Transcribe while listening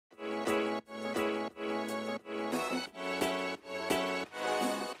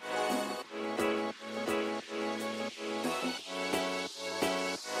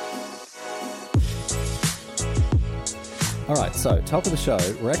All right, so top of the show,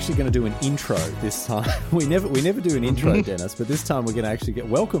 we're actually going to do an intro this time. We never do an intro, Dennis, but this time we're going to actually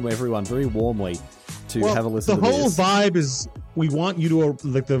welcome everyone very warmly to have a listen to this. The whole vibe is we want you to,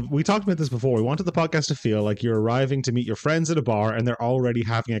 we talked about this before, we wanted the podcast to feel like you're arriving to meet your friends at a bar and they're already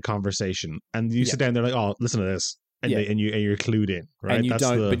having a conversation. And you sit down, they're like, oh, listen to this. And, and you're clued in, right? And you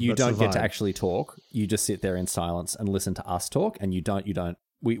don't get to actually talk. You just sit there in silence and listen to us talk. And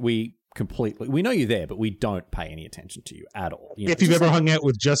we completely, we know you're there, but we don't pay any attention to you at all. If you've ever hung out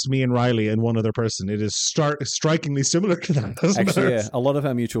with just me and Riley and one other person, it is strikingly similar to that. Actually, a lot of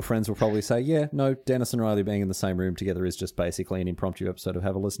our mutual friends will probably say, Dennis and Riley being in the same room together is just basically an impromptu episode of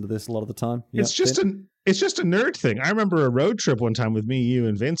Have a Listen to This a lot of the time. It's just a nerd thing. I remember a road trip one time with me, you,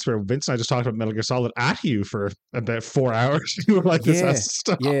 and Vince, where Vince and I just talked about Metal Gear Solid at you for about 4 hours. You were like, this has to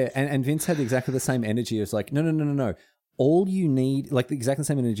stop. Yeah, and Vince had exactly the same energy. It was like, no. All you need, like exactly the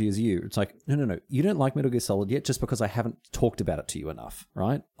same energy as you. It's like, no. You don't like Metal Gear Solid yet just because I haven't talked about it to you enough,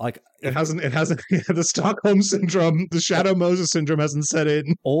 right? Like it hasn't. The Stockholm syndrome, the Shadow Moses syndrome hasn't set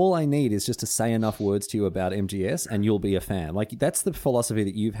in. All I need is just to say enough words to you about MGS, and you'll be a fan. Like that's the philosophy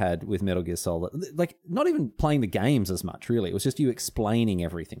that you've had with Metal Gear Solid. Like not even playing the games as much, really. It was just you explaining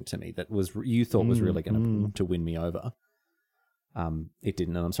everything to me that you thought was really going to win me over. It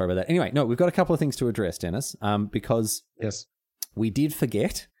didn't, and I'm sorry about that. Anyway, no, we've got a couple of things to address, Dennis, because we did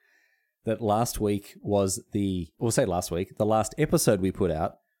forget that last week was the last episode we put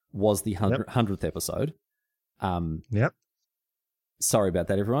out was the 100th episode. Sorry about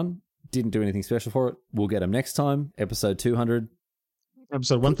that, everyone. Didn't do anything special for it. We'll get them next time. Episode 200.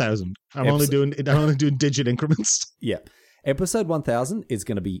 Episode 1000. I'm only doing digit increments. Yeah. Episode 1000 is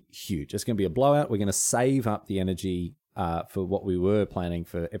going to be huge. It's going to be a blowout. We're going to save up the energy for what we were planning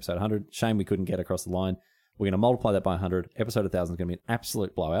for episode 100. Shame we couldn't get across the line. We're going to multiply that by 100. Episode 1000 is going to be an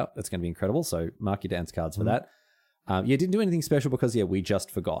absolute blowout. That's going to be incredible. So mark your dance cards for that. Didn't do anything special because, we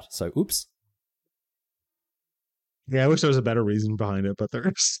just forgot. So, oops. Yeah, I wish there was a better reason behind it, but there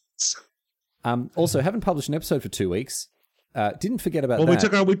is. Also, haven't published an episode for 2 weeks. Didn't forget about that.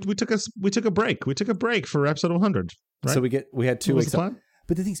 Well, we took a break. We took a break for episode 100. Right? So we had 2 weeks. But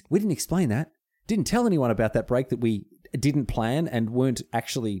the thing is, we didn't explain that. Didn't tell anyone about that break that we didn't plan and weren't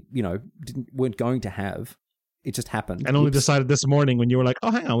actually, weren't going to have. It just happened. And only decided this morning when you were like,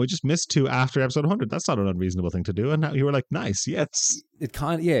 oh, hang on, we just missed 2 after episode 100. That's not an unreasonable thing to do. And now you were like, nice, yes. It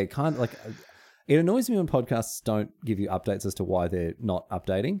annoys me when podcasts don't give you updates as to why they're not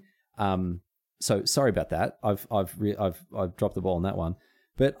updating. So sorry about that. I've dropped the ball on that one.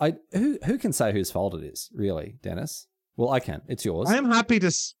 But who can say whose fault it is, really, Dennis? Well, I can. It's yours. I am happy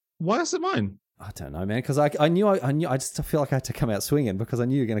to. Why is it mine? I don't know, man. Because I knew. I just feel like I had to come out swinging because I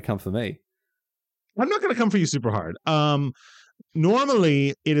knew you were going to come for me. I'm not going to come for you super hard.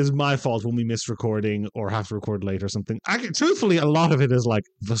 Normally, it is my fault when we miss recording or have to record late or something. Truthfully, a lot of it is like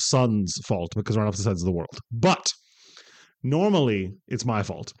the sun's fault because we're on opposite sides of the world. But normally, it's my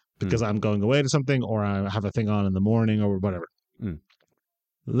fault because I'm going away to something or I have a thing on in the morning or whatever.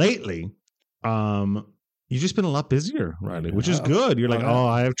 Lately, you've just been a lot busier, Riley, which is good. You're like,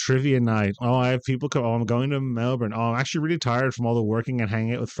 I have trivia night. Oh, I have people come. Oh, I'm going to Melbourne. Oh, I'm actually really tired from all the working and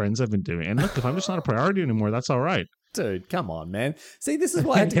hanging out with friends I've been doing. And look, if I'm just not a priority anymore, that's all right. Dude, come on, man. See, this is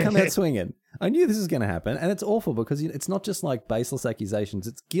why I had to come out swinging. I knew this was going to happen. And it's awful because it's not just like baseless accusations.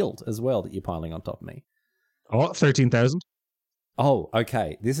 It's guilt as well that you're piling on top of me. Oh, 13,000. Oh,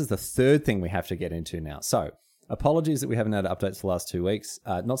 okay. This is the third thing we have to get into now. So, apologies that we haven't had updates for the last 2 weeks.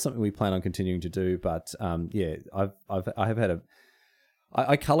 Not something we plan on continuing to do, but I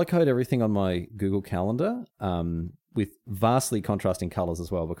color code everything on my Google Calendar with vastly contrasting colors as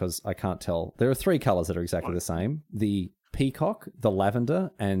well because I can't tell. There are 3 colors that are exactly the same: the peacock, the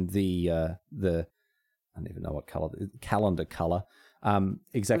lavender, and the I don't even know what color, calendar color.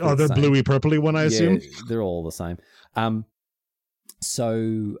 Exactly. Oh, the bluey purpley one, I assume. They're all the same.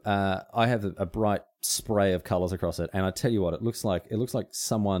 So I have a bright spray of colors across it, and I tell you what, it looks like a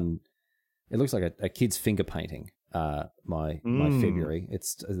kid's finger painting. My February.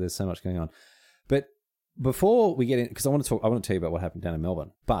 There's so much going on. But before we get in, because I want to tell you about what happened down in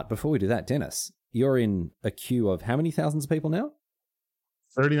Melbourne. But before we do that, Dennis, you're in a queue of how many thousands of people now?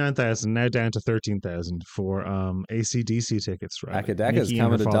 39,000, now down to 13,000 for AC/DC tickets. Right, Akadaka's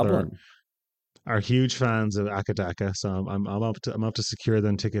coming to Dublin. Are huge fans of Akadaka, so I'm up to secure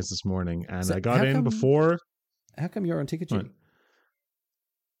them tickets this morning, and so I got in before. How come you're on Ticketgee?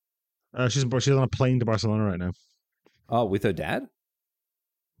 She's on a plane to Barcelona right now. Oh, with her dad?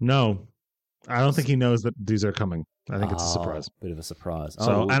 No, I don't think he knows that these are coming. I think it's a surprise. Bit of a surprise.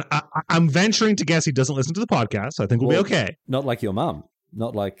 So, and I'm venturing to guess he doesn't listen to the podcast, so I think we'll be okay. Not like your mum.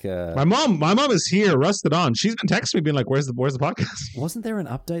 Not like My mom is here, rusted on. She's been texting me being like, where's the podcast? wasn't there an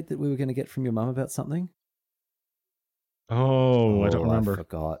update that we were going to get from your mum about something? Oh, I don't remember. I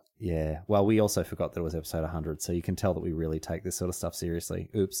forgot. Yeah. Well, we also forgot that it was episode 100, so you can tell that we really take this sort of stuff seriously.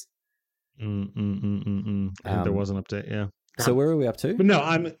 Oops. I think there was an update, yeah. So where are we up to? But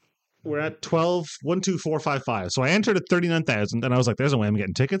no, we're at 12455. So I entered at 39,000 and I was like, there's no way I'm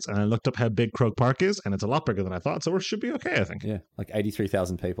getting tickets. And I looked up how big Croke Park is and it's a lot bigger than I thought. So we should be okay, I think. Yeah, like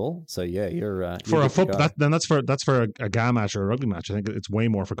 83,000 people. So yeah, you're for a football. That's for a GA match or a rugby match. I think it's way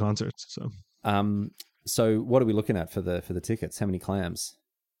more for concerts. So what are we looking at for the tickets? How many clams?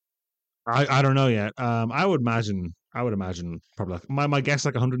 I don't know yet. I would imagine probably my guess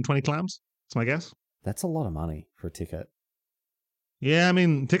like 120 clams. That's my guess. That's a lot of money for a ticket. Yeah, I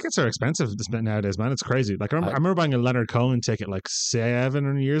mean, tickets are expensive nowadays, man. It's crazy. Like I remember buying a Leonard Cohen ticket like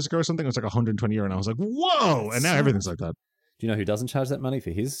 7 years ago or something. It was like 120 euro, and I was like, whoa! And now everything's like that. Do you know who doesn't charge that money for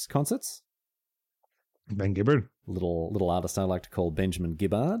his concerts? Ben Gibbard, little artist I like to call Benjamin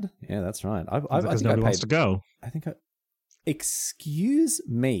Gibbard. Yeah, that's right. I because nobody wants to go. Excuse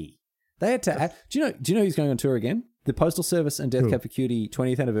me. They had to. Do you know who's going on tour again? The Postal Service and Death Cab for Cutie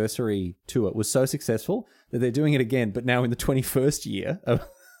 20th anniversary tour was so successful that they're doing it again, but now in the 21st year.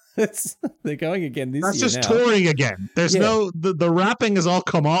 They're going again this year. That's just touring again. There's no the rapping has all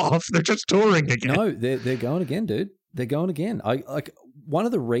come off. They're just touring again. No, they're going again, dude. They're going again. I like one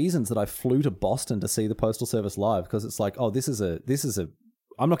of the reasons that I flew to Boston to see the Postal Service live because it's like, oh, this is a.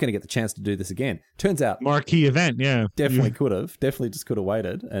 I'm not going to get the chance to do this again. Turns out, marquee event, yeah, definitely could have, definitely just could have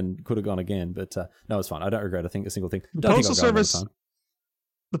waited and could have gone again. But no, it's fine. I don't regret a single thing. The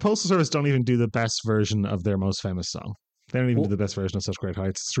Postal Service don't even do the best version of their most famous song. They don't even do the best version of Such Great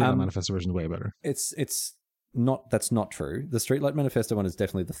Heights. Streetlight Manifesto version is way better. It's not. That's not true. The Streetlight Manifesto one is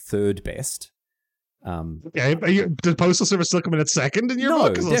definitely the third best. Okay, did Postal Service still come in at second in your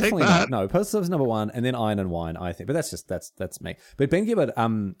book? No, definitely not. No, Postal Service number one, and then Iron and Wine, I think. But that's me. But Ben Gibbard,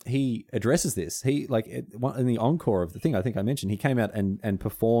 he addresses this. He in the encore of the thing I think I mentioned, he came out and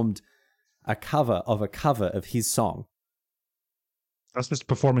performed a cover of his song. That's just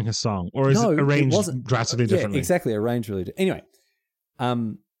performing his song, or is it arranged drastically differently? Yeah, exactly, arranged really. Anyway,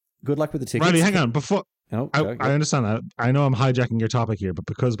 good luck with the tickets. Riley, hang on before. I understand that. I know I'm hijacking your topic here, but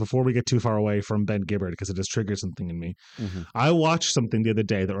because before we get too far away from Ben Gibbard, because it has triggered something in me, I watched something the other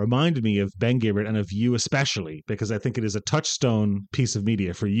day that reminded me of Ben Gibbard and of you especially, because I think it is a touchstone piece of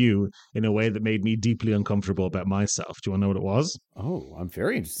media for you in a way that made me deeply uncomfortable about myself. Do you want to know what it was? Oh, I'm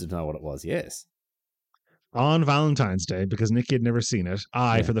very interested to know what it was, yes. On Valentine's Day, because Nikki had never seen it,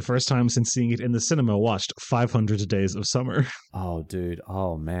 for the first time since seeing it in the cinema, watched 500 Days of Summer. Oh, dude.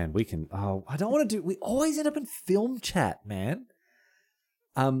 Oh, man. I don't want to do... We always end up in film chat, man.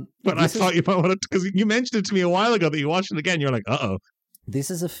 But I thought you might want to... Because you mentioned it to me a while ago that you watched it again. You're like, uh-oh.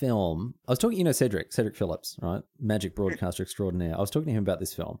 This is a film... I was talking, Cedric Phillips, right? Magic broadcaster extraordinaire. I was talking to him about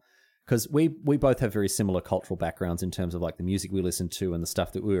this film. Because we both have very similar cultural backgrounds in terms of like the music we listened to and the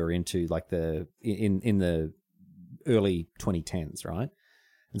stuff that we were into, like in the early 2010s, right?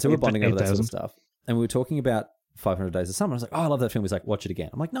 And so we're bonding over that sort of stuff. And we were talking about 500 Days of Summer. I was like, oh, I love that film. He's like, watch it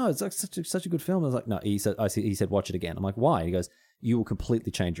again. I'm like, no, it's like such a good film. I was like, no. He said, watch it again. I'm like, why? He goes, you will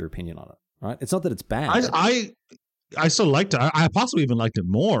completely change your opinion on it, right? It's not that it's bad. I still liked it. I possibly even liked it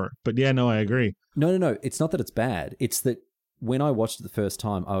more. But yeah, no, I agree. No. It's not that it's bad. It's that when I watched it the first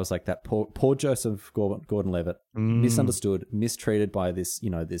time, I was like, that poor Joseph Gordon-Levitt, misunderstood, mistreated by this,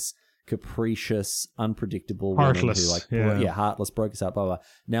 this capricious, unpredictable heartless woman who heartless, broke us up, blah, blah.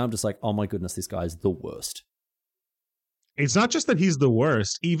 Now I'm just like, oh my goodness, this guy is the worst. It's not just that he's the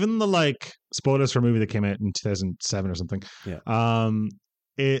worst. Even the spoilers for a movie that came out in 2007 or something. Yeah.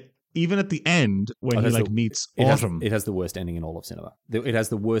 Even at the end when he meets Autumn, it has the worst ending in all of cinema. It has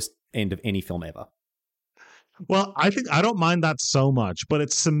the worst end of any film ever. Well, I don't mind that so much, but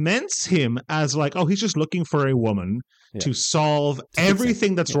it cements him as he's just looking for a woman to solve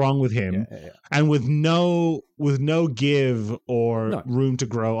everything that's wrong with him, and with no give or room to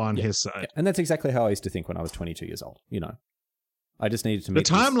grow on his side. Yeah. And that's exactly how I used to think when I was 22 years old. I just needed to meet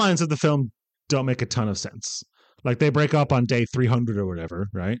the timelines of the film don't make a ton of sense. Like they break up on day 300 or whatever,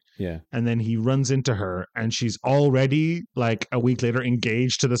 right? Yeah. And then he runs into her and she's already a week later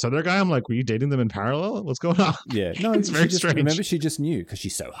engaged to this other guy. I'm like, were you dating them in parallel? What's going on? Yeah. No, it's very strange. Remember, she just knew because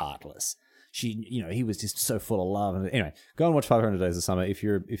she's so heartless. She, he was just so full of love. And anyway, go and watch 500 Days of Summer. If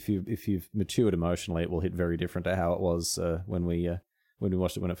you've matured emotionally, it will hit very different to how it was when we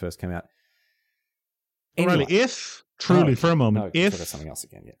watched it when it first came out. Anyway, if truly for a moment, if something else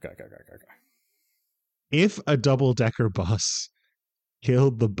again, go. If a double-decker bus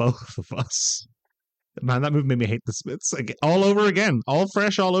killed the both of us, Man, that movie made me hate the Smiths all over again. All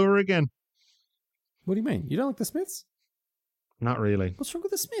fresh, all over again. What do you mean? You don't like the Smiths? Not really. What's wrong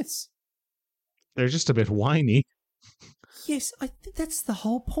with the Smiths? They're just a bit whiny. Yes, I think that's the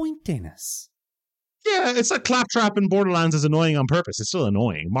whole point, Dennis. Yeah, it's like Claptrap in Borderlands is annoying on purpose. It's still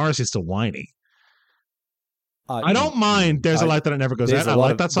annoying. Morrissey's still whiny. I don't mind There's a Light That It Never Goes Out. I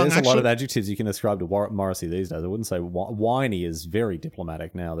like that song, There's actually. a lot of adjectives you can ascribe to Morrissey these days. I wouldn't say whiny is very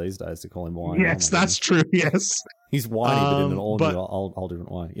diplomatic now these days to call him whiny. Yes, that's true, yes. He's whiny, but in an all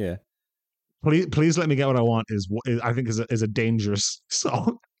different way. Yeah. Please Let Me Get What I Want I think is a dangerous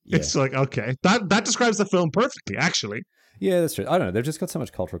song. Yeah. It's like, okay. That describes the film perfectly, actually. Yeah, that's true. I don't know. They've just got so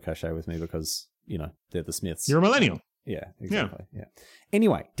much cultural cachet with me because, they're the Smiths. You're a millennial. Yeah, exactly. Yeah.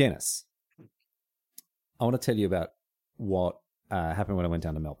 Anyway, Dennis, I want to tell you about what happened when I went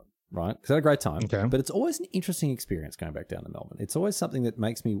down to Melbourne, right? Because I had a great time. Okay. But it's always an interesting experience going back down to Melbourne. It's always something that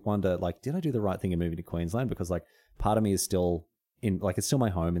makes me wonder, like, did I do the right thing in moving to Queensland? Because, like, part of me is still it's still my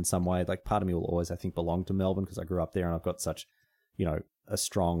home in some way. Like, part of me will always, I think, belong to Melbourne because I grew up there and I've got such, a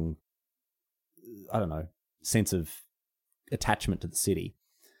strong, I don't know, sense of attachment to the city.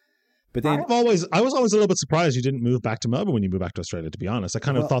 But then I was always a little bit surprised you didn't move back to Melbourne when you moved back to Australia, to be honest. I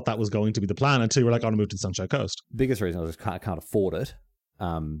kind of thought that was going to be the plan until you were like, I want to move to the Sunshine Coast. Biggest reason I just can't afford it.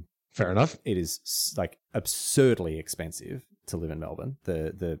 Fair enough. It is like absurdly expensive to live in Melbourne.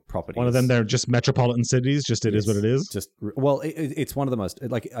 The property. One of them, they're just metropolitan cities. Just is what it is. It's one of the most,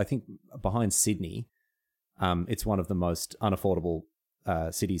 like, I think behind Sydney, it's one of the most unaffordable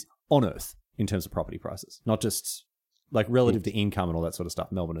cities on earth in terms of property prices. Not just like relative to income and all that sort of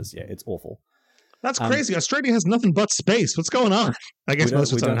stuff. Melbourne is, it's awful. That's crazy. Australia has nothing but space. What's going on? I guess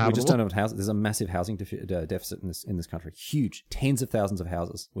most of the time we just don't have houses. There's a massive housing deficit in this country. Huge, tens of thousands of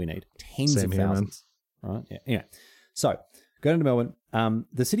houses we need. Tens of thousands. Right? Yeah. Anyway, so going to Melbourne.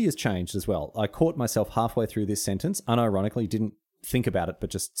 The city has changed as well. I caught myself halfway through this sentence, unironically, didn't think about it, but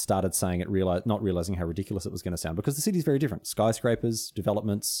just started saying it, not realizing how ridiculous it was going to sound, because the city is very different. Skyscrapers,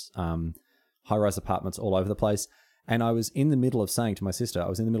 developments, high-rise apartments all over the place. And I was in the middle of saying to my sister,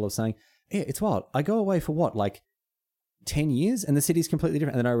 yeah, it's wild. I go away for what, like 10 years? And the city's completely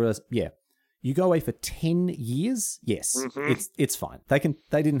different. And then I realized, yeah, you go away for 10 years? Yes, it's fine. They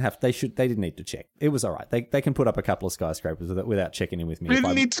didn't need to check. It was all right. They can put up a couple of skyscrapers without checking in with me. They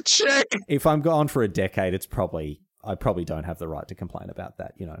didn't need to check. If I'm gone for a decade, I probably don't have the right to complain about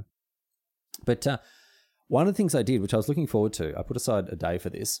that, But one of the things I did, which I was looking forward to, I put aside a day for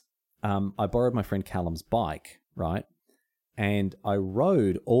this. I borrowed my friend Callum's bike, right? And I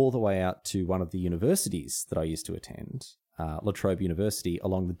rode all the way out to one of the universities that I used to attend, La Trobe University,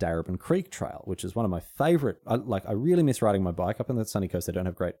 along the Darebin Creek Trail, which is one of my favorite. I really miss riding my bike up on the sunny coast. They don't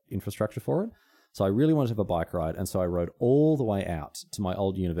have great infrastructure for it. So I really wanted to have a bike ride. And so I rode all the way out to my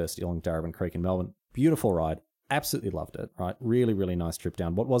old university along Darebin Creek in Melbourne. Beautiful ride. Absolutely loved it, right? Really, really nice trip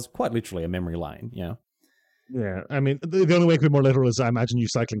down what was quite literally a memory lane, Yeah, I mean, the only way it could be more literal is I imagine you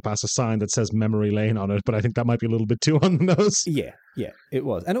cycling past a sign that says Memory Lane on it, but I think that might be a little bit too on the nose. Yeah, it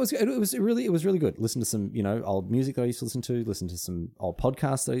was. And it was really good. Listen to some, old music that I used to listen to some old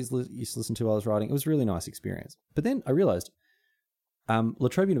podcasts that I used to listen to while I was riding. It was a really nice experience. But then I realized La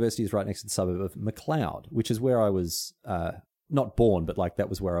Trobe University is right next to the suburb of McLeod, which is where I was not born, but like that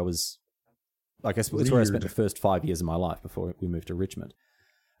was where I was, I guess it's where I spent the first 5 years of my life before we moved to Richmond.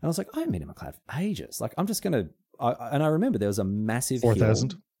 And I was like, I haven't been in McLeod for ages. Like, I'm just going to... And I remember there was a massive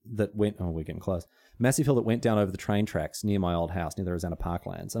 4,000 hill that went... Oh, we're getting close. Massive hill that went down over the train tracks near my old house, near the Rosanna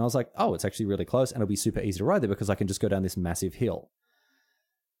Parklands. And I was like, oh, it's actually really close and it'll be super easy to ride there because I can just go down this massive hill.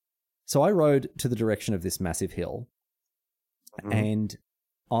 So I rode to the direction of this massive hill and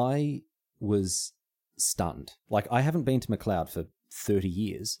I was stunned. Like, I haven't been to McLeod for 30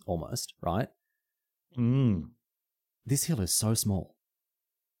 years almost, right? This hill is so small.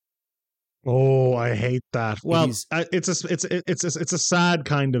 Oh, I hate that. Well, it's a sad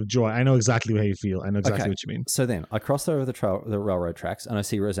kind of joy. I know exactly how you feel. I know exactly what you mean. So then I cross over the railroad tracks and I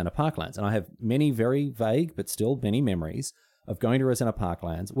see Rosanna Parklands, and I have many very vague but still many memories of going to Rosanna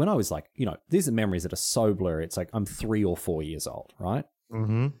Parklands when I was like, these are memories that are so blurry. It's like I'm 3 or 4 years old, right?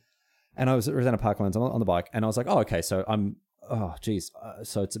 Mm-hmm. And I was at Rosanna Parklands on the bike, and I was like, oh, okay, so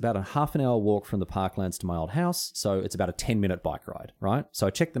so it's about a half an hour walk from the Parklands to my old house. So it's about a 10-minute bike ride, right? So I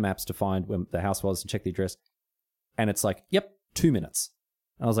checked the maps to find where the house was and check the address. And it's like, yep, 2 minutes.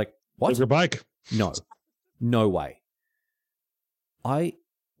 And I was like, what? Where's your bike? No way. I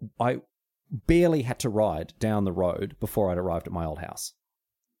barely had to ride down the road before I'd arrived at my old house.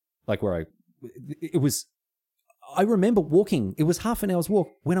 Like where I remember walking. It was half an hour's walk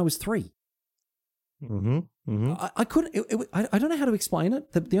when I was 3. I couldn't. I don't know how to explain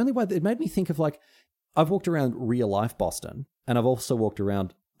it. The only way that it made me think of like, I've walked around real life Boston, and I've also walked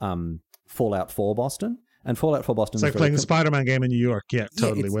around Fallout 4 Boston. And Fallout 4 Boston It's like playing the Spider-Man game in New York. Yeah,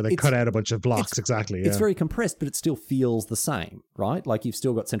 totally. Where they cut out a bunch of blocks. Exactly. Yeah. It's very compressed, but it still feels the same, right? Like you've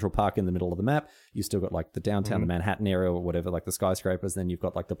still got Central Park in the middle of the map. You've still got like the downtown, the Manhattan area or whatever, like the skyscrapers. Then you've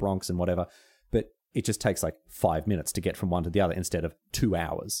got like the Bronx and whatever. But it just takes like 5 minutes to get from one to the other instead of 2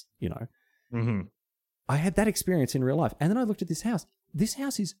 hours, you know? Mm-hmm. I had that experience in real life. And then I looked at this house. This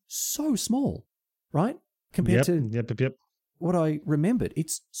house is so small, right? Compared to what I remembered.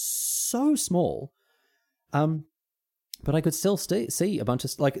 It's so small. But I could still see a bunch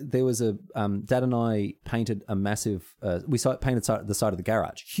of, like, there was a, Dad and I painted a massive, painted the side of the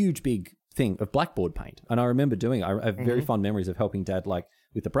garage, huge big thing of blackboard paint. And I remember doing it. I have very fond memories of helping Dad, like,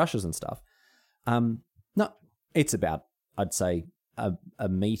 with the brushes and stuff. No, it's about, I'd say, a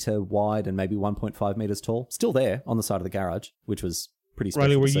meter wide and maybe 1.5 meters tall. Still there on the side of the garage, which was pretty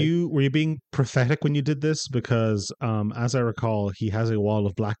special. Riley, were you being prophetic when you did this? Because as I recall, he has a wall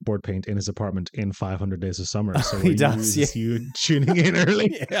of blackboard paint in his apartment in 500 Days of Summer. So he does. You tuning in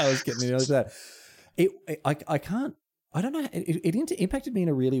early? Yeah, I was getting into that. I don't know. It impacted me in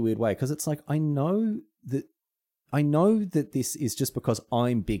a really weird way because it's like I know that this is just because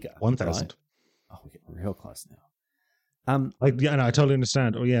I'm bigger. 1,000. Right? Oh, we're getting real close now. Yeah, no, I totally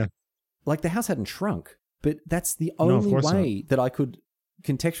understand. Oh, yeah. Like the house hadn't shrunk, but that's the only way that I could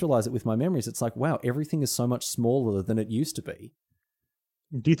contextualize it with my memories. It's like, wow, everything is so much smaller than it used to be.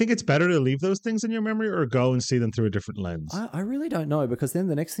 Do you think it's better to leave those things in your memory or go and see them through a different lens? I really don't know, because then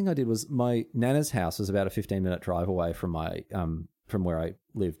the next thing I did was my Nana's house was about a 15-minute drive away from my from where I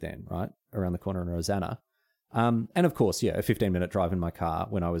lived then, right? Around the corner in Rosanna. And of course, yeah, a 15-minute drive in my car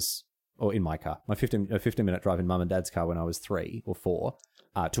when I was, or in my car, a 15-minute drive in Mum and Dad's car when I was 3 or 4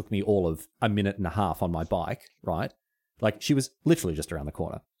 took me all of a minute and a half on my bike, right? Like she was literally just around the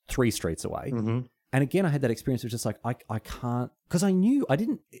corner, 3 streets away. Mm-hmm. And again, I had that experience of just like, I can't, because I knew I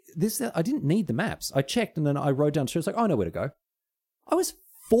didn't need the maps. I checked and then I rode down the street. It's like, oh, I know where to go. I was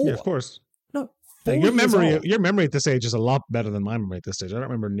 4. Yeah, of course. No, 4 your memory at this age is a lot better than my memory at this stage. I don't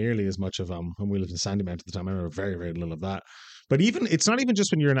remember nearly as much of when we lived in Sandymount at the time. I remember very, very little of that. But even it's not even just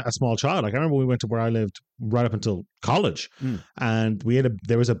when you're a small child. Like I remember we went to where I lived right up until college, and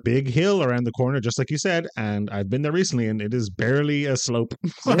there was a big hill around the corner, just like you said. And I've been there recently, and it is barely a slope.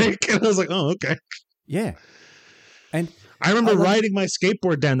 And I was like, oh, okay, yeah. And I remember riding my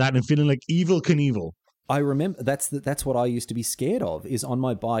skateboard down that and feeling like Evel Knievel. I remember that's what I used to be scared of. Is on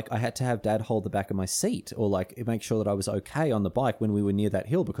my bike, I had to have Dad hold the back of my seat or like make sure that I was okay on the bike when we were near that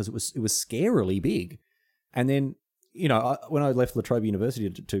hill because it was scarily big, and then. You know, when I left La Trobe University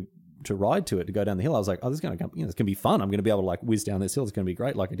to ride to it, to go down the hill, I was like, oh, this is going to come, it's going to be fun. I'm going to be able to like whiz down this hill. It's going to be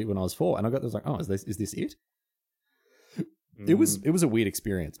great like I did when I was 4. And I was like, oh, is this it? It was a weird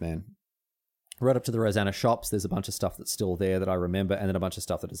experience, man. Right up to the Rosanna shops, there's a bunch of stuff that's still there that I remember, and then a bunch of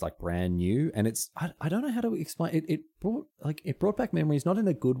stuff that is like brand new. And it's, I don't know how to explain it. It brought back memories, not in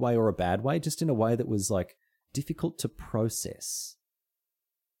a good way or a bad way, just in a way that was like difficult to process.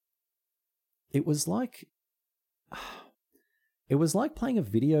 It was like playing a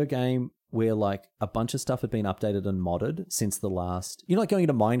video game where like a bunch of stuff had been updated and modded since the last, like going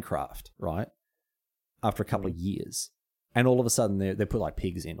into Minecraft, right? After a couple of years. And all of a sudden they put like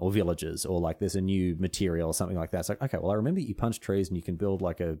pigs in or villagers or like there's a new material or something like that. It's like, okay, well I remember you punch trees and you can build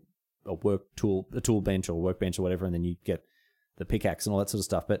like a tool bench or workbench or whatever. And then you get the pickaxe and all that sort of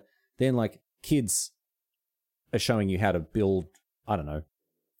stuff. But then like kids are showing you how to build, I don't know,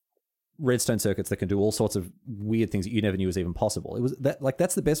 redstone circuits that can do all sorts of weird things that you never knew was even possible. It was that like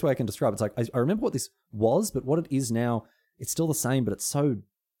that's the best way I can describe it. It's like I remember what this was, but what it is now, it's still the same, but it's so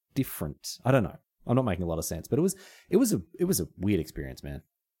different. I don't know. I'm not making a lot of sense, but it was a weird experience, man.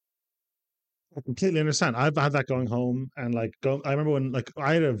 I completely understand. I've had that going home and like I remember when like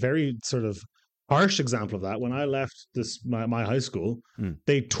I had a very sort of harsh example of that when I left my high school.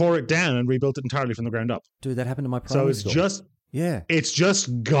 They tore it down and rebuilt it entirely from the ground up. Dude, that happened to my primary school. It's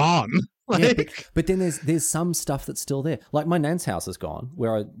just gone. Yeah, but then there's some stuff that's still there. Like my nan's house is gone,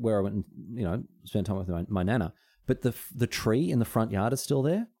 where I went and spent time with my nana. But the tree in the front yard is still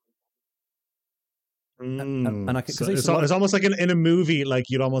there. And I can, it's almost like in a movie, like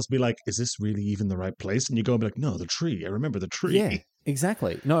you'd almost be like, "Is this really even the right place?" And you go and be like, "No, the tree. I remember the tree." Yeah,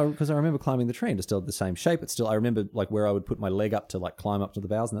 exactly. No, because I remember climbing the tree and it's still the same shape. It's still I remember like where I would put my leg up to like climb up to the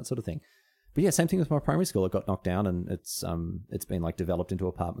boughs and that sort of thing. But yeah, same thing with my primary school. It got knocked down and it's been like developed into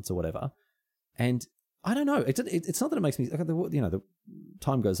apartments or whatever. And I don't know. It's not that it makes me the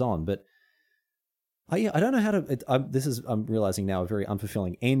time goes on, but I don't know how to. I'm realizing now, a very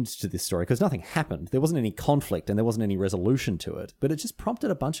unfulfilling end to this story because nothing happened. There wasn't any conflict and there wasn't any resolution to it. But it just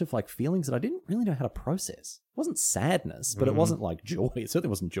prompted a bunch of like feelings that I didn't really know how to process. It wasn't sadness, but it wasn't like joy. It certainly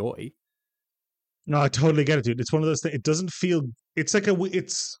wasn't joy. No, I totally get it, dude. It's one of those things. It doesn't feel. It's like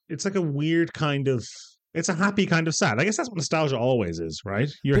a weird kind of. It's a happy kind of sad. I guess that's what nostalgia always is, right?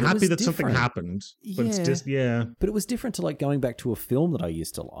 You're happy that something happened, but it's just But it was different to like going back to a film that I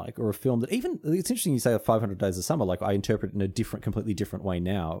used to like, or a film that even it's interesting you say 500 Days of Summer. Like I interpret it in a completely different way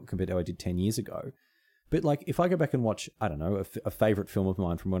now compared to how I did 10 years ago. But like if I go back and watch, I don't know, a favorite film of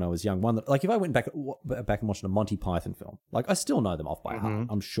mine from when I was young, one that like if I went back and watched a Monty Python film, like I still know them off by heart,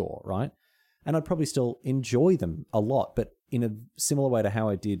 I'm sure, right? And I'd probably still enjoy them a lot, but in a similar way to how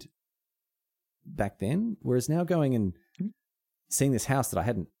I did back then. Whereas now going and seeing this house that I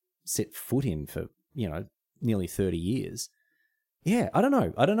hadn't set foot in for, nearly 30 years. Yeah, I don't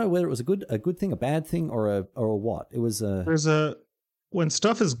know. I don't know whether it was a good thing, a bad thing, or a what. It was when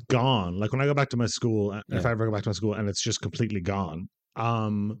stuff is gone, like when I go back to my school, if I ever go back to my school and it's just completely gone,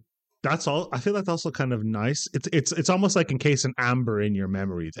 that's all. I feel that's also kind of nice. It's almost like encased in amber in your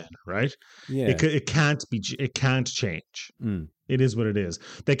memory then, right? Yeah. It can't change. It is what it is.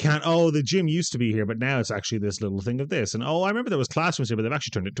 They can't, the gym used to be here, but now it's actually this little thing of this. And I remember there was classrooms here, but they've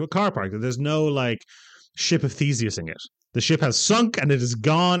actually turned it into a car park. There's no like ship of Theseusing it. The ship has sunk and it is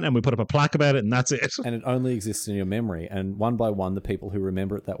gone, and we put up a plaque about it, and that's it. And it only exists in your memory. And one by one, the people who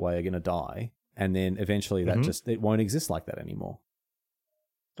remember it that way are going to die. And then eventually it won't exist like that anymore.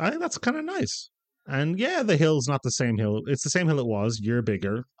 I think that's kind of nice. And yeah, the hill's not the same hill. It's the same hill it was. You're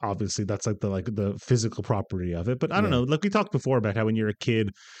bigger. Obviously, that's like the physical property of it. But I don't know. Like we talked before about how when you're a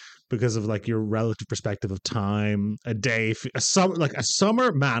kid, because of like your relative perspective of time, a day, a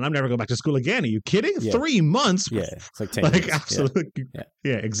summer, man, I'm never going back to school again. Are you kidding? Yeah. 3 months? Yeah, it's like 10 years. Absolutely.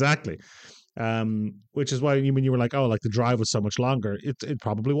 Yeah, exactly. Which is why when you were like, the drive was so much longer, it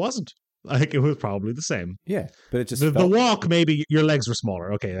probably wasn't. Like it was probably the same. Yeah, but it just the walk. Maybe your legs were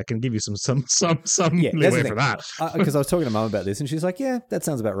smaller. Okay, I can give you some leeway for that. Because I was talking to Mum about this, and she's like, "Yeah, that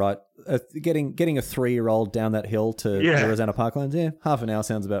sounds about right. Getting a 3-year-old down that hill to Rosanna Parklands, half an hour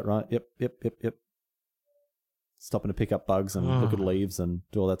sounds about right. Yep. Stopping to pick up bugs and look at leaves and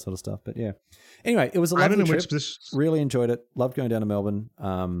do all that sort of stuff. But yeah, anyway, it was a lovely trip. Really enjoyed it. Loved going down to Melbourne.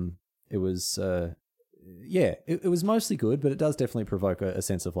 It was it was mostly good, but it does definitely provoke a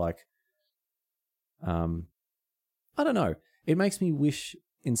sense of like. I don't know. It makes me wish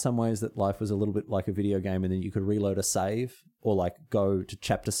in some ways that life was a little bit like a video game and then you could reload a save or like go to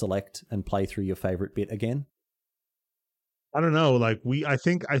chapter select and play through your favorite bit again. I don't know. Like I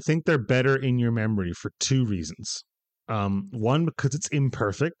think they're better in your memory for 2 reasons. One, because it's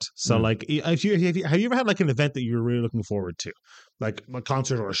imperfect. So like, have you ever had like an event that you were really looking forward to, like a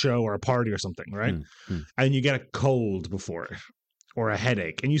concert or a show or a party or something, right? And you get a cold before it. Or a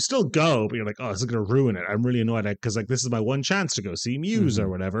headache, and you still go, but you're like, this is going to ruin it. I'm really annoyed because like this is my one chance to go see Muse or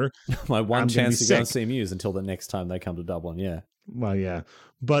whatever. My one chance to go and see Muse until the next time they come to Dublin. Yeah. Well, yeah,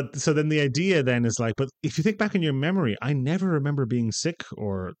 but so then the idea then is like, but if you think back in your memory, I never remember being sick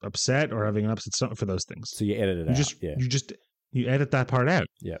or upset or having an upset stomach for those things. So you edit it out. You edit that part out.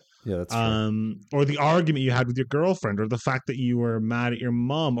 Yeah, that's true. Or the argument you had with your girlfriend, or the fact that you were mad at your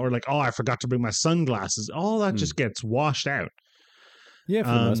mom, or like, I forgot to bring my sunglasses. All that just gets washed out. Yeah, for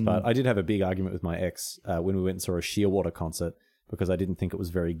the most part. I did have a big argument with my ex when we went and saw a Shearwater concert because I didn't think it was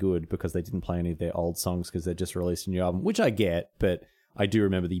very good because they didn't play any of their old songs because they just released a new album, which I get, but I do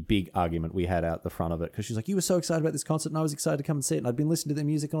remember the big argument we had out the front of it because she's like, you were so excited about this concert and I was excited to come and see it and I'd been listening to their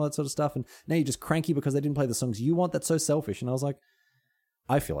music and all that sort of stuff and now you're just cranky because they didn't play the songs you want. That's so selfish. And I was like,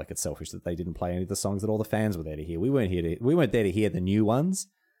 I feel like it's selfish that they didn't play any of the songs that all the fans were there to hear. We weren't there to hear the new ones.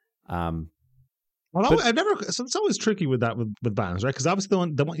 Well, so it's always tricky with that with bands, right? Because obviously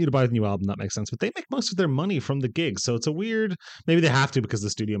they want you to buy the new album. That makes sense, but they make most of their money from the gigs, so it's a weird. Maybe they have to because the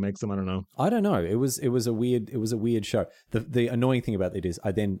studio makes them. I don't know. It was a weird show. The annoying thing about it is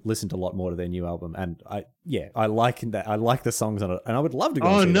I then listened a lot more to their new album, and I like that. I like the songs on it, and I would love to go.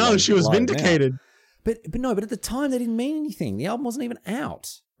 Oh no, she was vindicated. But at the time they didn't mean anything. The album wasn't even out,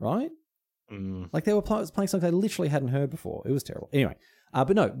 right? Like they were playing songs I literally hadn't heard before. It was terrible. Anyway.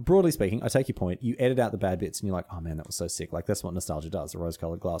 But no, broadly speaking, I take your point. You edit out the bad bits and you're like, oh man, that was so sick. Like that's what nostalgia does, the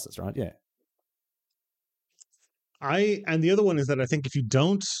rose-colored glasses, right? Yeah. And the other one is that I think if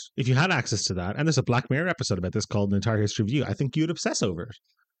you had access to that, and there's a Black Mirror episode about this called An Entire History of You, I think you'd obsess over it.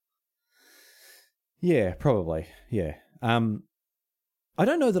 Yeah, probably. Yeah. I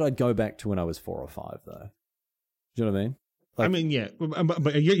don't know that I'd go back to when I was 4 or 5 though. Do you know what I mean? Like, I mean, yeah,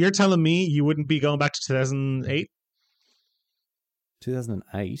 but you're telling me you wouldn't be going back to 2008?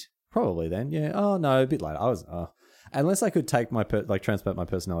 2008? Probably then, yeah. Oh no, a bit later. I was unless I could take my transport my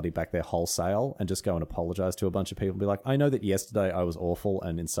personality back there wholesale and just go and apologize to a bunch of people and be like, I know that yesterday I was awful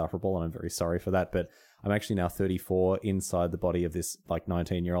and insufferable and I'm very sorry for that, but I'm actually now 34 inside the body of this like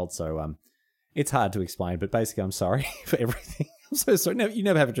 19-year-old, so it's hard to explain, but basically I'm sorry for everything. I'm so sorry. You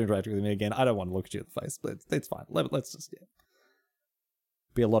never have to interact with me again. I don't want to look at you in the face, but it's fine. Let's just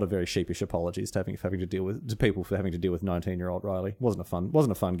be a lot of very sheepish apologies to having to deal with people for having to deal with 19-year-old Riley. Wasn't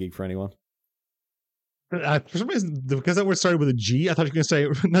a fun gig for anyone. For some reason, because that word started with a G, I thought you were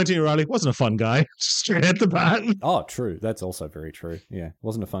going to say 19-year-old Riley wasn't a fun guy. Straight at the bat. Oh, true. That's also very true. Yeah,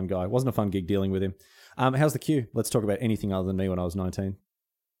 wasn't a fun guy. Wasn't a fun gig dealing with him. How's the queue? Let's talk about anything other than me when I was 19.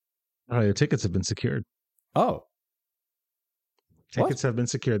 Oh, your tickets have been secured. Oh. Tickets have been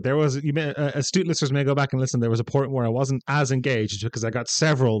secured. There was, astute listeners may go back and listen. There was a point where I wasn't as engaged because I got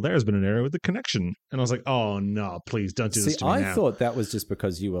several. There's been an error with the connection. And I was like, oh, no, please don't do this to me now. I thought that was just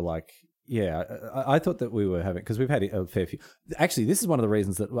because you were like, yeah, I thought that we were having, because we've had a fair few. Actually, this is one of the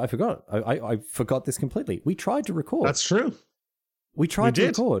reasons that I forgot. I forgot this completely. We tried to record. That's true. We tried to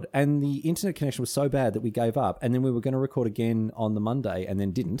record, and the internet connection was so bad that we gave up. And then we were going to record again on the Monday, and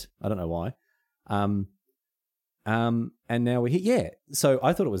then didn't. I don't know why. And now we're here. Yeah. So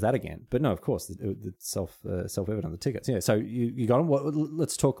I thought it was that again, but no, of course, it's self-evident, the tickets. Yeah. So you got them.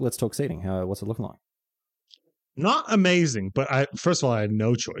 Let's talk seating. What's it looking like? Not amazing, but first of all, I had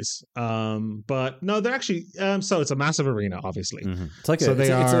no choice. But no, they're actually, so it's a massive arena, obviously. Mm-hmm. It's like it's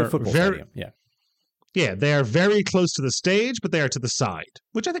a football stadium. Yeah. Yeah. They are very close to the stage, but they are to the side,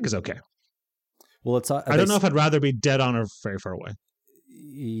 which I think is okay. Well, I don't know if I'd rather be dead on or very far away.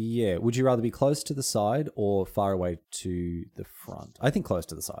 Yeah. Would you rather be close to the side or far away to the front? I think close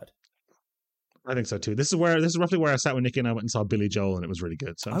to the side. I think so too. This is roughly where I sat when Nikki and I went and saw Billy Joel, and it was really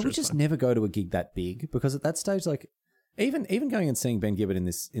good. So I would just never go to a gig that big, because at that stage, like even going and seeing Ben Gibbard in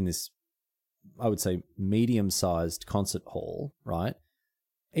this, I would say medium-sized concert hall, right?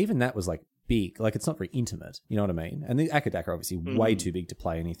 Even that was like big. Like it's not very intimate. You know what I mean? And the Akadaka are obviously way too big to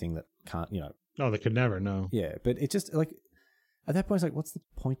play anything that can't. No, they could never. No. Yeah, but it just like at that point, it's like, what's the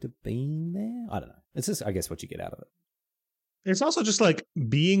point of being there? I don't know. It's just, I guess, what you get out of it. It's also just like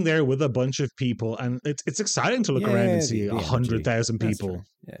being there with a bunch of people, and it's exciting to look around and see 100,000 people.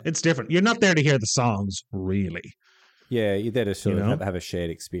 Yeah. It's different. You're not there to hear the songs, really. Yeah, you're there to sort of have a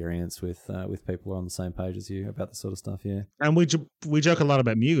shared experience with people who are on the same page as you about this sort of stuff. Yeah, and we joke a lot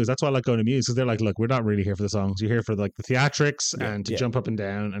about Muse. That's why I like going to Muse, because they're like, look, we're not really here for the songs. You're here for like the theatrics and to jump up and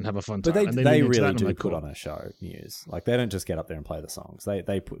down and have a fun time. But they really do put on a show. Muse, like they don't just get up there and play the songs.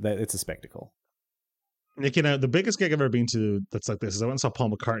 It's a spectacle. Nick, the biggest gig I've ever been to that's like this is I went and saw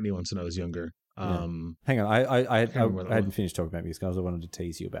Paul McCartney once when I was younger. Hang on, I hadn't finished talking about music. I wanted to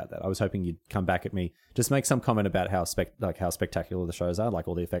tease you about that. I was hoping you'd come back at me, just make some comment about how spectacular the shows are, like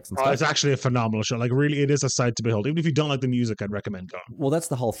all the effects and stuff. It's actually a phenomenal show. Like really, it is a sight to behold. Even if you don't like the music, I'd recommend going. Well, that's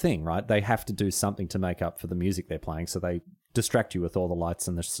the whole thing, right? They have to do something to make up for the music they're playing, so they distract you with all the lights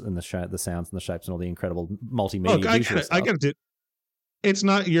and the sounds and the shapes and all the incredible multimedia visual stuff. I got to. It's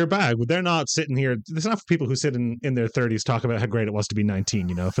not your bag. They're not sitting here. It's not for people who sit in their 30s talk about how great it was to be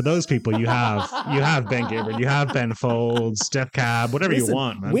 19. For those people, you have Ben Gibbard, you have Ben Folds, Death Cab, whatever you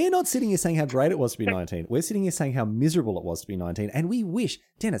want, man. We're not sitting here saying how great it was to be 19. We're sitting here saying how miserable it was to be 19. And we wish,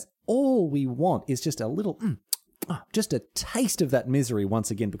 Dennis, all we want is just a little, just a taste of that misery once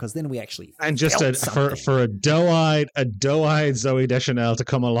again, because then we actually and just for a doe-eyed Zoe Deschanel to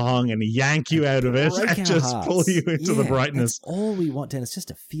come along and yank you out of it and just pull you into the brightness. That's all we want, Dennis, just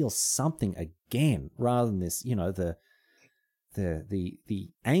to feel something again, rather than this, the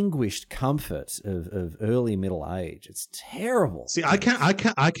anguished comfort of early middle age. It's terrible. See, I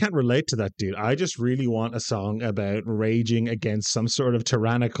can't relate to that, dude. I just really want a song about raging against some sort of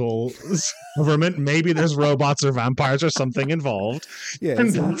tyrannical government. Maybe there's robots or vampires or something involved. Yeah,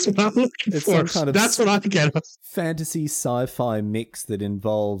 and that's what I'm looking for. That's what I get. Fantasy sci-fi mix that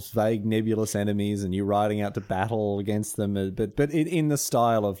involves vague nebulous enemies and you riding out to battle against them, but in the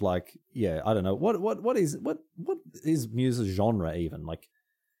style of like, yeah, I don't know what is Muse's genre even, like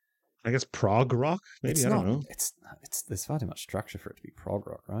I guess prog rock, maybe. I don't know. It's there's far too much structure for it to be prog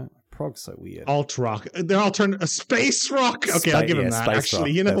rock, right? Prog's so weird. Alt rock, they're alternative. Space rock. Okay, I'll give him that. Actually,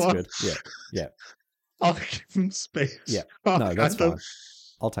 rock. You know That's what? Good. Yeah. I'll give him space. Yeah, rock. No, that's fine.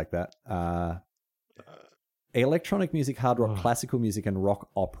 I'll take that. Electronic music, hard rock, classical music, and rock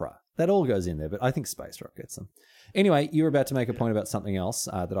opera. That all goes in there, but I think space rock gets them. Anyway, you were about to make a point about something else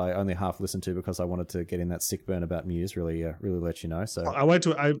that I only half listened to because I wanted to get in that sick burn about Muse. Really let you know. So I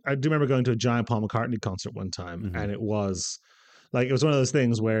do remember going to a giant Paul McCartney concert one time, and it was like it was one of those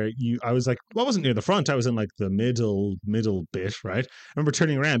things where I was like, well, I wasn't near the front. I was in like the middle bit, right? I remember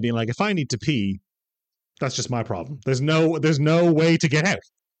turning around, being like, if I need to pee, that's just my problem. There's no way to get out.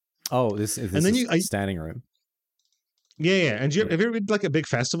 Oh, this And then is standing room. Yeah. And have you ever been to like a big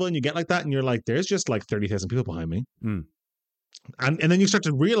festival and you get like that and you're like, there's just like 30,000 people behind me. Mm. And then you start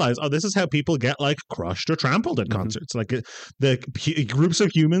to realize, oh, this is how people get like crushed or trampled at concerts. Like the groups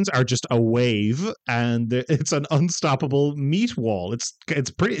of humans are just a wave, and it's an unstoppable meat wall. It's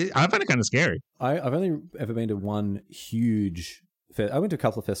pretty. I find it kind of scary. I've only ever been to one huge. I went to a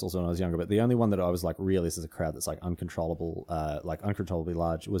couple of festivals when I was younger, but the only one that I was like, really, this is a crowd that's like uncontrollable, like uncontrollably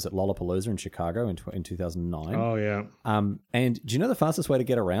large, was at Lollapalooza in Chicago in 2009. Oh yeah. And do you know the fastest way to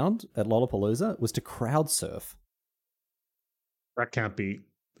get around at Lollapalooza was to crowd surf? That can't be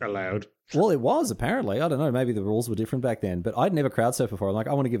allowed. Well, it was, apparently. I don't know. Maybe the rules were different back then, but I'd never crowd surfed before. I'm like,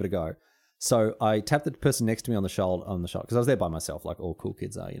 I want to give it a go. So I tapped the person next to me on the shoulder, because I was there by myself, like all cool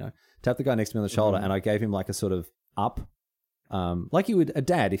kids are, you know. Tapped the guy next to me on the shoulder, and I gave him like a sort of up, like you would a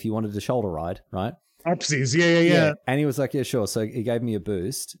dad if you wanted a shoulder ride, right? Upsies, yeah. And he was like, yeah, sure. So he gave me a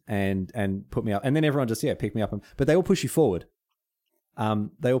boost and put me up. And then everyone just, picked me up. But they all push you forward.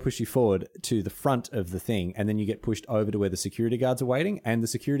 They all push you forward to the front of the thing, and then you get pushed over to where the security guards are waiting. And the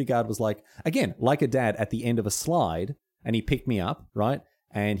security guard was like, again, like a dad at the end of a slide, and he picked me up, right?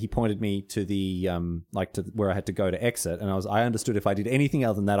 And he pointed me to the to where I had to go to exit. And I understood if I did anything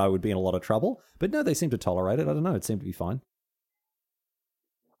other than that, I would be in a lot of trouble. But no, they seemed to tolerate it. I don't know. It seemed to be fine.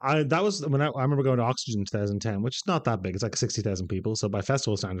 That was when I remember going to Oxygen in 2010, which is not that big. It's like 60,000 people. So by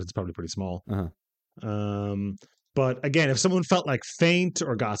festival standards, it's probably pretty small. Uh-huh. But again, if someone felt like faint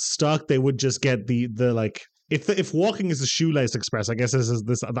or got stuck, they would just get the like if walking is the shoelace express, I guess this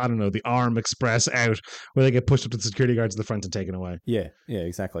is I don't know, the arm express out, where they get pushed up to the security guards at the front and taken away. Yeah,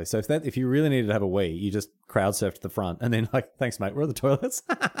 exactly. So if you really needed to have a wee, you just crowd surf to the front and then like, thanks mate, where are the toilets?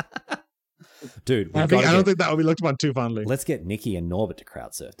 Dude, I don't think that would be looked upon too fondly. Let's get Nikki and Norbert to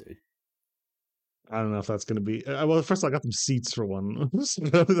crowd surf, dude. I don't know if that's going to be. Well, first of all, I got them seats for one. That's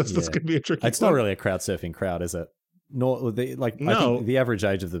going to be a tricky. It's not really a crowd surfing crowd, is it? No. I think the average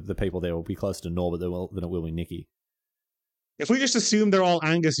age of the people there will be closer to Norbert than it will be Nikki. If we just assume they're all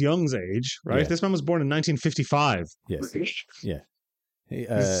Angus Young's age, right? Yeah. This man was born in 1955. Yes. Yeah.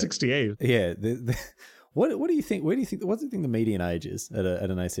 He's 68. Yeah. What do you think? What do you think the median age is at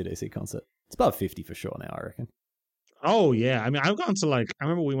an AC/DC concert? It's above 50 for sure now, I reckon. Oh yeah, I mean, I've gone to I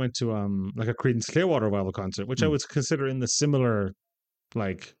remember we went to like a Creedence Clearwater Revival concert, which I would consider in the similar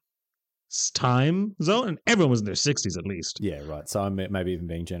time zone, and everyone was in their 60s at least. Yeah, right. So I'm maybe even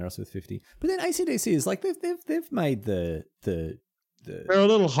being generous with 50. But then AC/DC is like they've made the they're a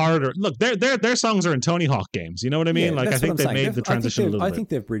little harder. Look, their songs are in Tony Hawk games. You know what I mean? Yeah, I think they made the transition a little bit. I think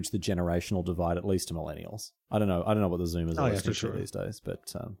they've bridged the generational divide, at least to millennials. I don't know what the Zoomers are listening to these days, but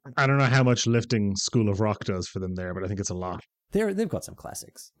I don't know how much lifting School of Rock does for them there, but I think it's a lot. They've got some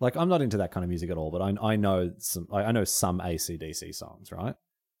classics. Like, I'm not into that kind of music at all, but I know some AC/DC songs, right?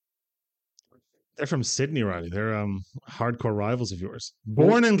 They're from Sydney, Riley. They're hardcore rivals of yours.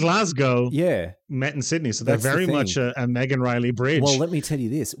 Born in Glasgow, yeah, met in Sydney, so they're very much a Megan Riley bridge. Well, let me tell you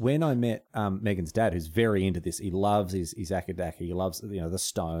this: when I met Megan's dad, who's very into this, he loves his Akadaki, he loves the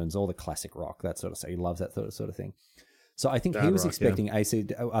Stones, all the classic rock, that sort of stuff. He loves that sort of thing. So I think he was expecting us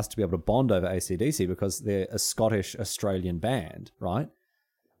to be able to bond over AC/DC because they're a Scottish Australian band, right?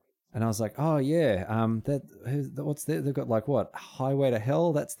 And I was like, oh yeah, what's their? They've got like what? Highway to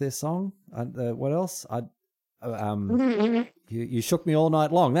Hell. That's their song. What else? You shook me all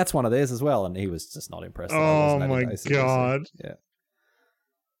night long. That's one of theirs as well. And he was just not impressed. Oh my god! Yeah.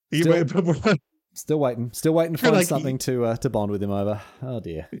 Still waiting to find something to bond with him over. Oh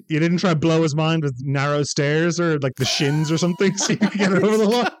dear. You didn't try to blow his mind with narrow stairs or like the Shins or something so you could get it over the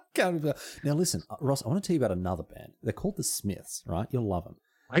line? Now listen, Ross, I want to tell you about another band. They're called the Smiths, right? You'll love them.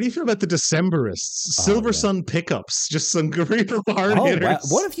 How do you feel about the Decemberists? Silver Sun Pickups, just some great hard hitters. Wow.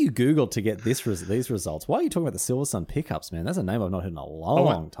 What have you Googled to get these results? Why are you talking about the Silver Sun Pickups, man? That's a name I've not heard in a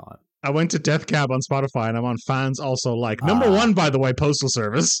long time. I went to Death Cab on Spotify, and I'm on Fans Also Like. Number one, by the way, Postal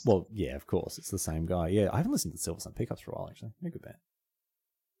Service. Well, yeah, of course. It's the same guy. Yeah, I haven't listened to Silver Sun Pickups for a while, actually. They're a good band.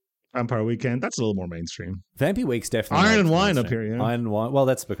 Vampire Weekend, that's a little more mainstream. Vampy Week's definitely Iron and Wine up here, yeah. Iron and Wine. Well,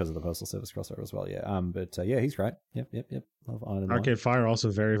 that's because of the Postal Service crossover as well, yeah. But yeah, he's great. Yep. Love Iron and Arcade Wine. Fire, also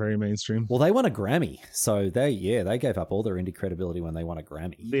very, very mainstream. Well, they won a Grammy, so they gave up all their indie credibility when they won a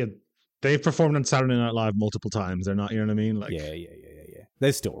Grammy. They've performed on Saturday Night Live multiple times. They're not, you know what I mean? Like, yeah.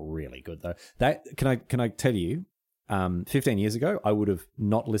 They're still really good though. That can I tell you? 15 years ago, I would have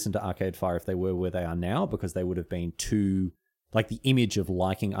not listened to Arcade Fire if they were where they are now, because they would have been too, like, the image of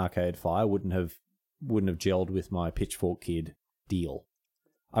liking Arcade Fire wouldn't have gelled with my Pitchfork Kid deal.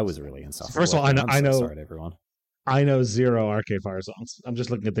 I was really insufferable. First of all, I'm I know. Sorry to everyone. I know 0 Arcade Fire songs. I'm just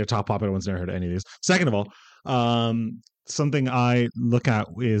looking at their top popular ones. Never heard of any of these. Second of all, something I look at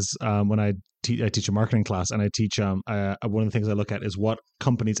is when I teach a marketing class, and I teach one of the things I look at is what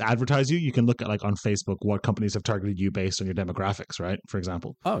companies advertise you. You can look at, like, on Facebook what companies have targeted you based on your demographics, right? For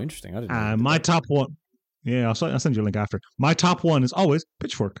example. Oh, interesting. I didn't know. My top one, yeah, I'll send you a link after. My top one is always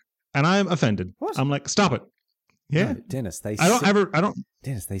Pitchfork, and I'm offended. What? I'm like, stop it. Yeah, no, Dennis.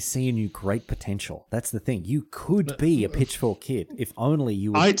 Dennis, they see in you great potential. That's the thing. You could be a Pitchfork kid if only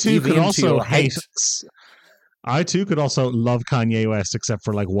you would. I too give could in to also your hate. I too could also love Kanye West, except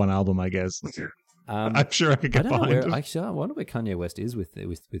for like one album, I guess. I'm sure I could get behind it. Actually, I wonder where Kanye West is with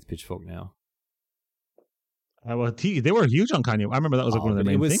Pitchfork now. Well, they were huge on Kanye. I remember that was like one of their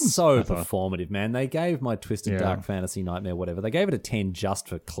main things. It was so performative, man. They gave my Twisted Dark Fantasy Nightmare, whatever. They gave it a 10 just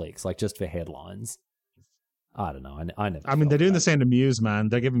for clicks, like just for headlines. I don't know. I never. I mean, they're doing the same to Muse, man.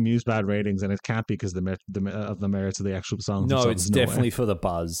 They're giving Muse bad ratings, and it can't be because of the merits of the actual songs. No, it's definitely for the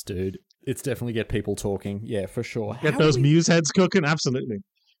buzz, dude. It's definitely get people talking. Yeah, for sure. Get those Muse heads cooking. Absolutely.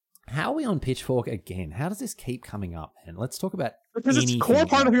 How are we on Pitchfork again? How does this keep coming up, man? Let's talk about because it's a core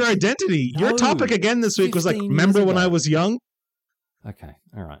part of your identity. Your topic again this week was like, remember when I was young? Okay,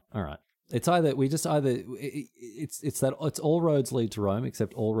 all right. It's it's all roads lead to Rome,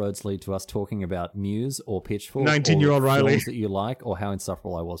 except all roads lead to us talking about Muse or Pitchfork, 19-year-old Riley that you like, or how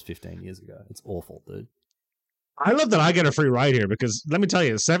insufferable I was 15 years ago. It's awful, dude. I love that I get a free ride here because let me tell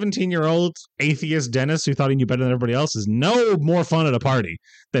you, 17-year-old atheist Dennis who thought he knew better than everybody else is no more fun at a party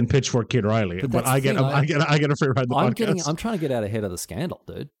than Pitchfork Kid Riley. But I get a free ride. I'm trying to get out ahead of the scandal,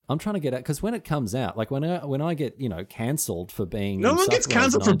 dude. I'm trying to get out because when it comes out, like when I get cancelled for being no one gets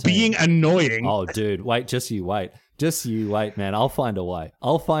cancelled for being annoying. Oh, dude, just you wait, man. I'll find a way.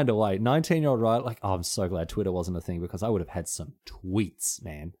 19-year-old Riley, like, I'm so glad Twitter wasn't a thing because I would have had some tweets,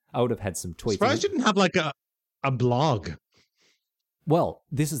 man. I would have had some tweets. Surprised you didn't have like a blog. Well,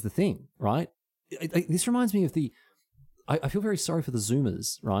 this is the thing, right? This reminds me of I feel very sorry for the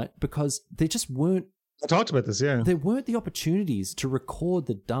Zoomers, right? Because there just weren't. I talked about this, yeah. There weren't the opportunities to record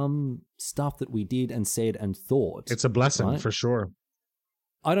the dumb stuff that we did and said and thought. It's a blessing, right? For sure.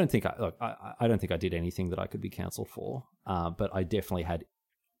 I don't think I did anything that I could be cancelled for, but I definitely had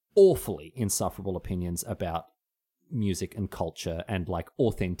awfully insufferable opinions about music and culture and like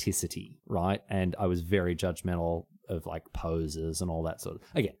authenticity, right? And I was very judgmental of like poses and all that sort of.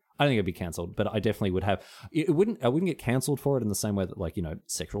 Again, I don't think I'd be cancelled, but I definitely would have. I wouldn't get cancelled for it in the same way that like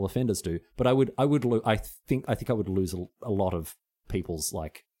sexual offenders do. But I think I would lose a lot of people's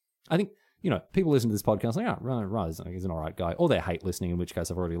like. I think people listen to this podcast like, oh, right, he's an all right guy, or they hate listening, in which case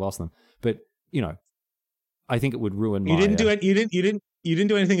I've already lost them. But I think it would ruin. You didn't do it. You didn't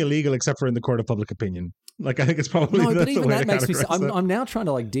do anything illegal except for in the court of public opinion. Like, I think it's probably no, but even that makes me. I'm now trying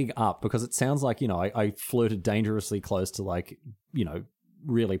to like dig up because it sounds like I flirted dangerously close to like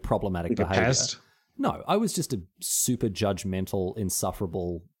really problematic behavior. Pest? No, I was just a super judgmental,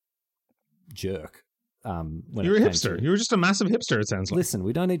 insufferable jerk. You're a hipster. You were just a massive hipster. It sounds like. Listen,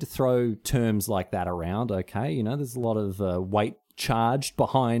 we don't need to throw terms like that around. Okay, there's a lot of weight charged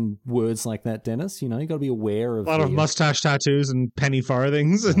behind words like that, Dennis. You got to be aware of a lot of mustache tattoos and penny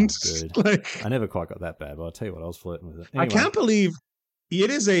farthings, and I never quite got that bad, but I'll tell you what, I was flirting with it. Anyway. I can't believe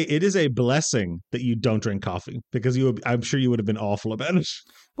it is a blessing that you don't drink coffee because I'm sure you would have been awful about it.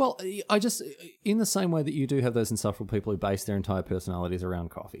 Well, I just, in the same way that you do have those insufferable people who base their entire personalities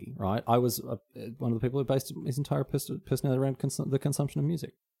around coffee, right? I was one of the people who based his entire personality around the consumption of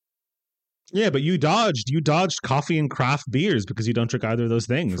music. Yeah, but you dodged coffee and craft beers because you don't drink either of those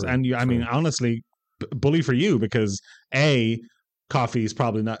things. True, and I mean, honestly, bully for you because coffee is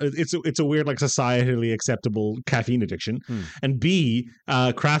probably not. It's a weird like societally acceptable caffeine addiction, and B,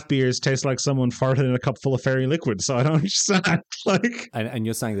 craft beers taste like someone farted in a cup full of fairy liquid. So I don't understand. Like, and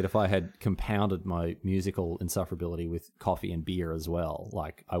you're saying that if I had compounded my musical insufferability with coffee and beer as well,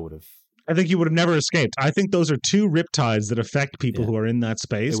 like I would have. I think you would have never escaped. I think those are two riptides that affect people who are in that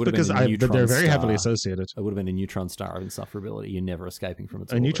space because they're very heavily associated. It would have been a neutron star of insufferability. You're never escaping from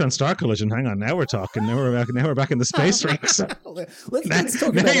it. A neutron star collision. Hang on, now we're talking. Now we're back in the space race. let's talk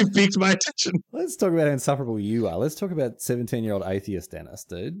about. Now you've piqued my attention. Let's talk about how insufferable you are. Let's talk about 17-year-old atheist Dennis,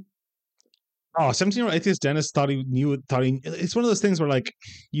 dude. Oh, 17-year-old atheist Dennis thought he knew it. It's one of those things where, like,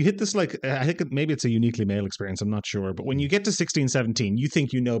 you hit this, like, I think maybe it's a uniquely male experience. I'm not sure. But when you get to 16, 17, you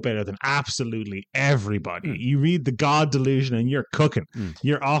think you know better than absolutely everybody. You read The God Delusion and you're cooking.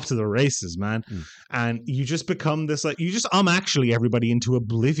 You're off to the races, man. And you just become this, like, you just actually everybody into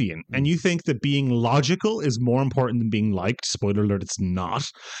oblivion. And you think that being logical is more important than being liked. Spoiler alert, it's not.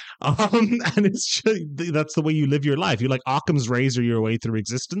 And it's just, that's the way you live your life. You're like Occam's razor your way through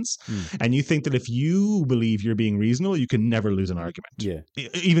existence. And you think that if you believe you're being reasonable, you can never lose an argument. Yeah.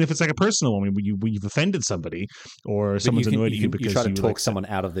 Even if it's like a personal one, when you've offended somebody or someone's annoyed at you because you try to talk like, someone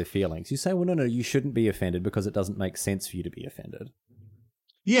out of their feelings. You say, well, no, you shouldn't be offended because it doesn't make sense for you to be offended.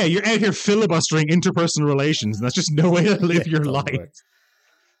 Yeah, you're out here filibustering interpersonal relations, and that's just no way to live your life.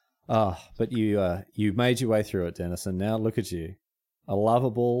 But you made your way through it, Dennis, and now look at you. A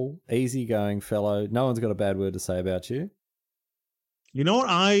lovable, easygoing fellow. No one's got a bad word to say about you. You know what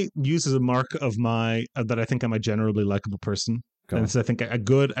I use as a mark of my that I think I'm a generally likable person, and it's I think a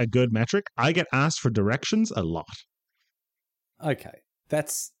good metric. I get asked for directions a lot. Okay,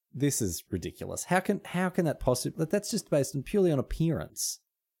 this is ridiculous. How can that possibly? That's just based purely on appearance.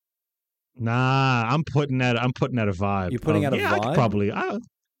 Nah, I'm putting out a vibe. You're putting out a vibe. I could probably,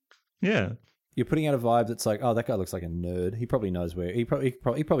 yeah. You're putting out a vibe that's like, oh, that guy looks like a nerd. He probably knows where. He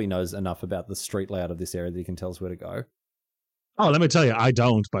probably knows enough about the street layout of this area that he can tell us where to go. Oh, let me tell you, I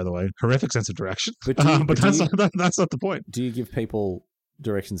don't, by the way. Horrific sense of direction. But that's not the point. Do you give people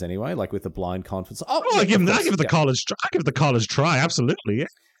directions anyway, like with the blind confidence? I give it the college try, absolutely, yeah.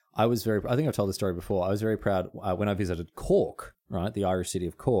 I think I've told this story before. I was very proud when I visited Cork, right, the Irish city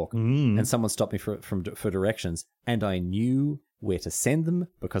of Cork, and someone stopped me for directions, and I knew where to send them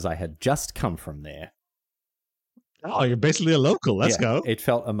because I had just come from there. Oh, you're basically a local. Let's go. It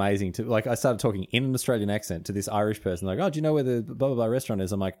felt amazing to I started talking in an Australian accent to this Irish person. Like, oh, do you know where the blah blah blah restaurant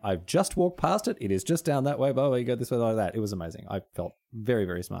is? I'm like, I've just walked past it. It is just down that way. Blah blah. You go this way, like that. It was amazing. I felt very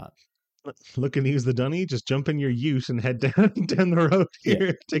very smart. Look and use the dunny. Just jump in your ute and head down the road here.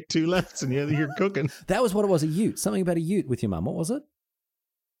 Yeah. Take 2 lefts and you're cooking. That was what it was. A ute. Something about a ute with your mum. What was it?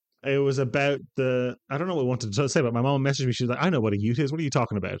 It was about I don't know what I wanted to say, but my mom messaged me. She was like, "I know what a ute is. What are you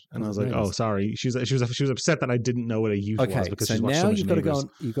talking about?" And I was like, "Oh, sorry." She was upset that I didn't know what a ute was because she's watched so much. You've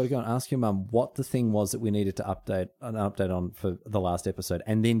got to go and ask your mum what the thing was that we needed to update on for the last episode,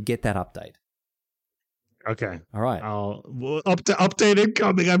 and then get that update. Okay. All right. Update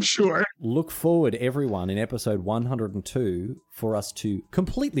incoming, I'm sure. Look forward, everyone, in episode 102 for us to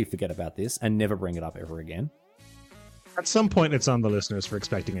completely forget about this and never bring it up ever again. At some point, it's on the listeners for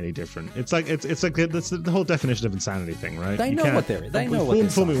expecting any different. It's like that's the whole definition of insanity thing, right? They know what they're. They know what they're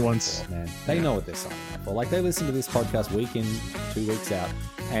signing for, man. They know what they're signing up for. Like they listen to this podcast week in, 2 weeks out,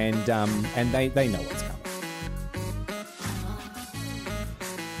 and they know what's coming.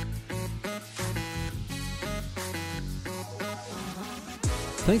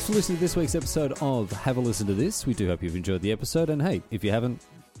 Thanks for listening to this week's episode of Have a Listen to This. We do hope you've enjoyed the episode, and hey, if you haven't,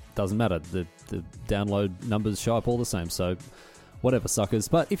 doesn't matter. The download numbers show up all the same, so whatever, suckers.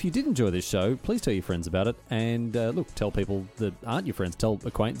 But if you did enjoy this show, please tell your friends about it. And look, tell people that aren't your friends, tell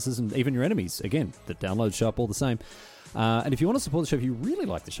acquaintances and even your enemies. Again, the downloads show up all the same. And if you want to support the show, if you really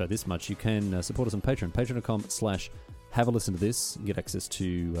like the show this much, you can support us on Patreon, patreon.com/have a listen to this. You get access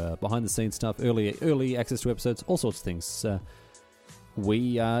to behind-the-scenes stuff, early access to episodes, all sorts of things.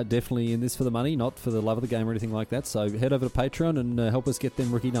 We are definitely in this for the money, not for the love of the game or anything like that. So head over to Patreon and help us get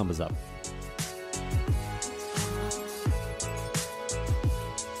them rookie numbers up.